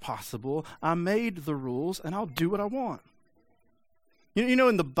 Everything is possible. I made the rules and I'll do what I want. You know,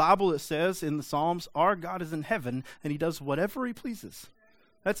 in the Bible it says in the Psalms, our God is in heaven and he does whatever he pleases.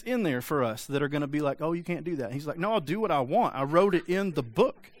 That's in there for us that are going to be like, oh, you can't do that. He's like, no, I'll do what I want. I wrote it in the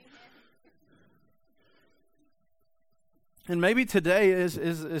book. And maybe today is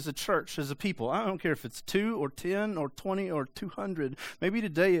a church, as a people, I don't care if it's 2 or 10 or 20 or 200. Maybe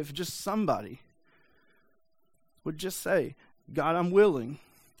today if just somebody would just say, God, I'm willing,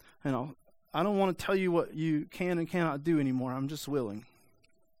 and I don't want to tell you what you can and cannot do anymore. I'm just willing.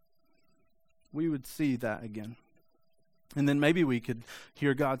 We would see that again. And then maybe we could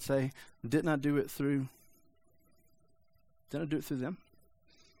hear God say, didn't I do it through them?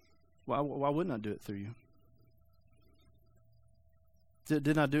 Why wouldn't I do it through you?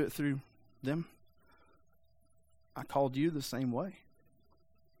 Didn't I do it through them? I called you the same way.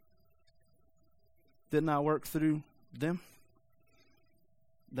 Didn't I work through them?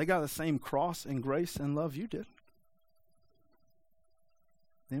 They got the same cross and grace and love you did.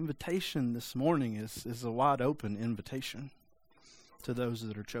 The invitation this morning is a wide open invitation to those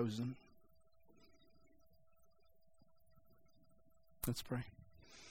that are chosen. Let's pray.